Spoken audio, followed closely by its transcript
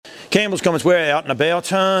Campbell's comments, we're out and about.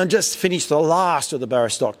 Just finished the last of the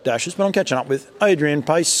Barastoc Dashes, but I'm catching up with Adrian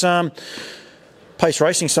Pace. Pace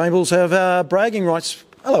Racing Stables have bragging rights.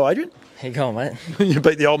 Hello, Adrian. How you going, mate? You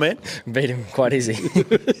beat the old man. Beat him quite easy.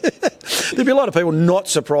 There'd be a lot of people not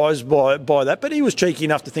surprised by that, but he was cheeky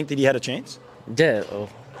enough to think that he had a chance. Yeah, well,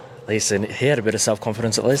 at least he had a bit of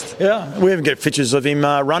self-confidence at least. Yeah, we haven't got pictures of him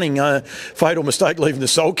running. Fatal mistake leaving the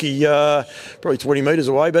sulky probably 20 metres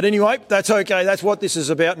away. But anyway, that's okay. That's what this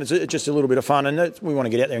is about, and it's just a little bit of fun. And we want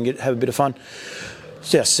to get out there and have a bit of fun.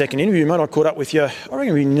 It's our second interview, mate. I caught up with you, I reckon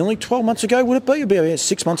it'd be nearly 12 months ago, would it be? It'd be about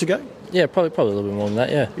 6 months ago. Yeah, probably a little bit more than that,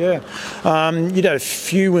 yeah. Yeah. You'd had a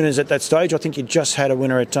few winners at that stage. I think you just had a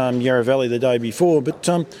winner at Yarra Valley the day before. But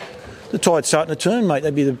the tide's starting to turn, mate.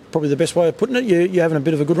 That'd be probably the best way of putting it. You're having a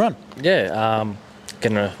bit of a good run. Yeah,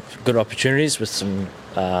 getting good opportunities with some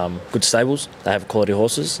good stables. They have quality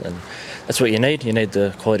horses, and that's what you need. You need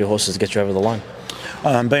the quality horses to get you over the line.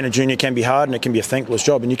 Being a junior can be hard and it can be a thankless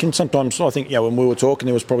job, and you can sometimes, I think, when we were talking,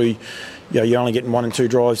 there was probably, you're only getting 1 and 2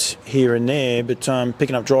 drives here and there, but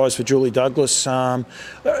picking up drives for Julie Douglas, there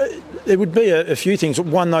would be a few things.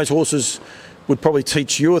 One, those horses would probably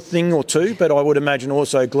teach you a thing or two, but I would imagine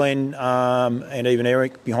also Glenn and even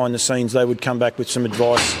Eric behind the scenes, they would come back with some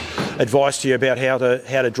advice to you about how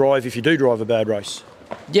to drive if you do drive a bad race.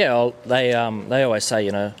 Yeah, well, they always say,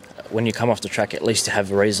 when you come off the track, at least you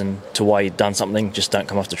have a reason to why you've done something. Just don't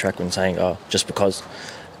come off the track when saying, just because.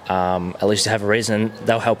 At least you have a reason, and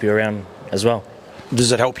they'll help you around as well.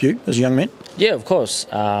 Does it help you as a young man? Yeah, of course.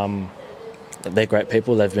 They're great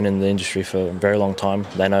people. They've been in the industry for a very long time.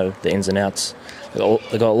 They know the ins and outs. They've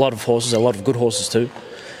got a lot of horses, a lot of good horses too.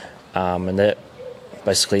 And they're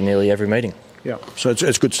basically nearly every meeting. Yeah, so it's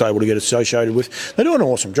a good stable to get associated with. They do an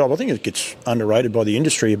awesome job. I think it gets underrated by the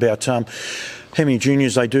industry about how many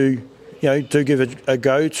juniors they do give a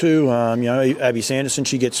go to. Abby Sanderson,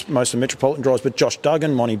 she gets most of the Metropolitan drives, but Josh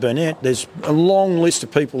Duggan, Monty Burnett, there's a long list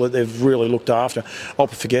of people that they've really looked after. I'll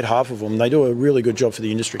forget half of them. They do a really good job for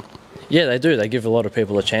the industry. Yeah, they do. They give a lot of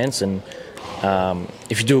people a chance, and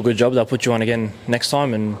if you do a good job, they'll put you on again next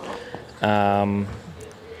time. And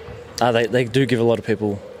they do give a lot of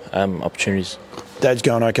people opportunities. Dad's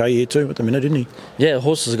going okay here too at the minute, isn't he? Yeah, the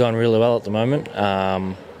horses are going really well at the moment.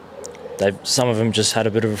 Some of them just had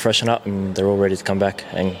a bit of a freshen up, and they're all ready to come back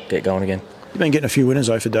and get going again. You've been getting a few winners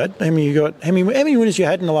though for Dad. How many winners you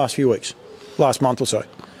had in the last few weeks, last month or so?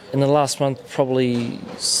 In the last month, probably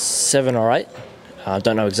 7 or 8. I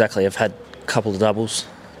don't know exactly. I've had a couple of doubles,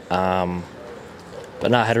 but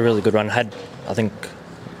no, I had a really good run. I think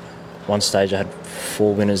one stage I had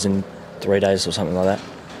 4 winners in 3 days or something like that.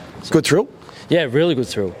 So, good thrill? Yeah, really good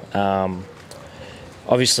thrill.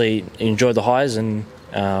 Obviously, you enjoy the highs, and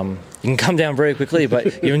you can come down very quickly,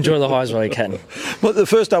 but you enjoy the highs while you can. Well, the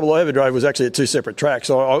first double I ever drove was actually at 2 separate tracks.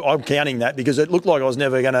 So I'm counting that because it looked like I was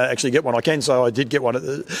never going to actually get one. I can say I did get one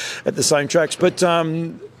at the same tracks, but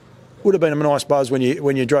would have been a nice buzz when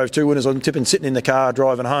you drove 2 winners. I'm tipping sitting in the car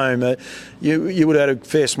driving home. You would have had a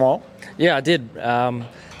fair smile. Yeah, I did.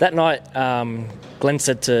 That night, Glenn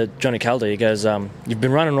said to Johnny Calder, he goes, "You've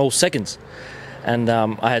been running all seconds." And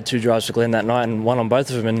I had 2 drives for Glenn that night and 1 on both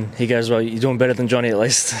of them. And he goes, "Well, you're doing better than Johnny at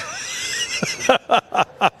least."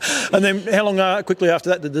 And then how long quickly after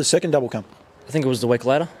that did the second double come? I think it was the week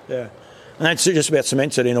later. Yeah. And that's just about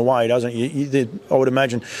cements it in a way, doesn't it? I would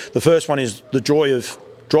imagine the first one is the joy of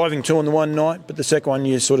driving 2 on the one night, but the second one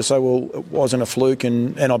you sort of say, well, it wasn't a fluke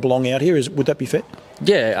and I belong out here. Would that be fair?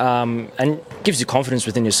 Yeah, and gives you confidence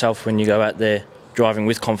within yourself when you go out there driving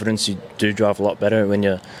with confidence. You do drive a lot better when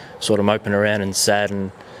you're sort of moping around and sad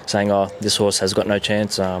and saying, this horse has got no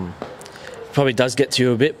chance. Probably does get to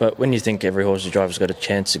you a bit, but when you think every horse you drive has got a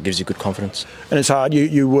chance, it gives you good confidence. And it's hard.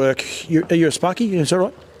 You work. Are you a Sparky? Is that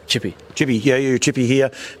right? Chippy, yeah, you're a chippy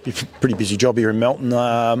here. Pretty busy job here in Melton,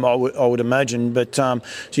 I would imagine. But so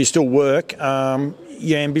you still work.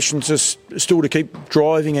 Your ambitions are still to keep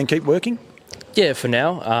driving and keep working? Yeah, for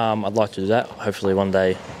now. I'd like to do that. Hopefully one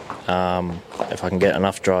day, if I can get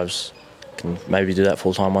enough drives, can maybe do that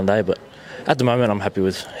full time one day. But at the moment, I'm happy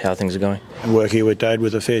with how things are going. And work here with Dad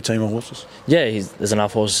with a fair team of horses? Yeah, there's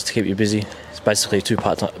enough horses to keep you busy. It's basically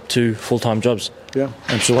 2 full-time jobs. Yeah,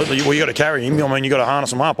 absolutely. Well, you got to carry him. I mean, you got to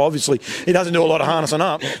harness him up. Obviously, he doesn't do a lot of harnessing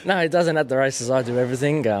up. No, he doesn't at the races. I do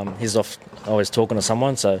everything. He's off always talking to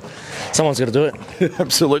someone, so someone's got to do it.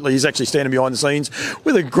 Absolutely. He's actually standing behind the scenes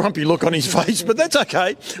with a grumpy look on his face, but that's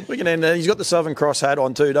okay. We can end. He's got the Southern Cross hat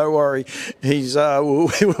on too. Don't worry.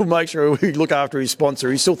 We'll make sure we look after his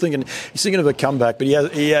sponsor. He's still thinking of a comeback, but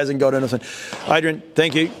he hasn't got anything. Adrian,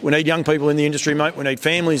 thank you. We need young people in the industry, mate. We need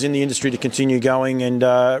families in the industry to continue going, and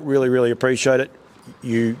really, really appreciate it.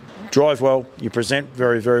 you drive well, you present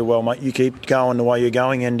very, very well, mate. You keep going the way you're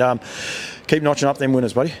going and keep notching up them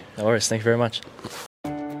winners, buddy. No worries. Thank you very much.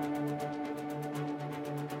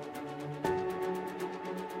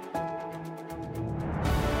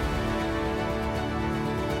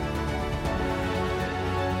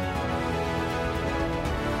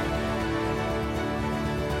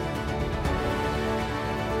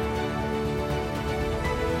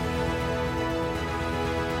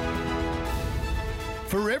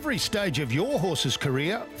 For every stage of your horse's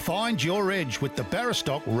career, find your edge with the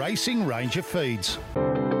Barastoc Racing range of feeds.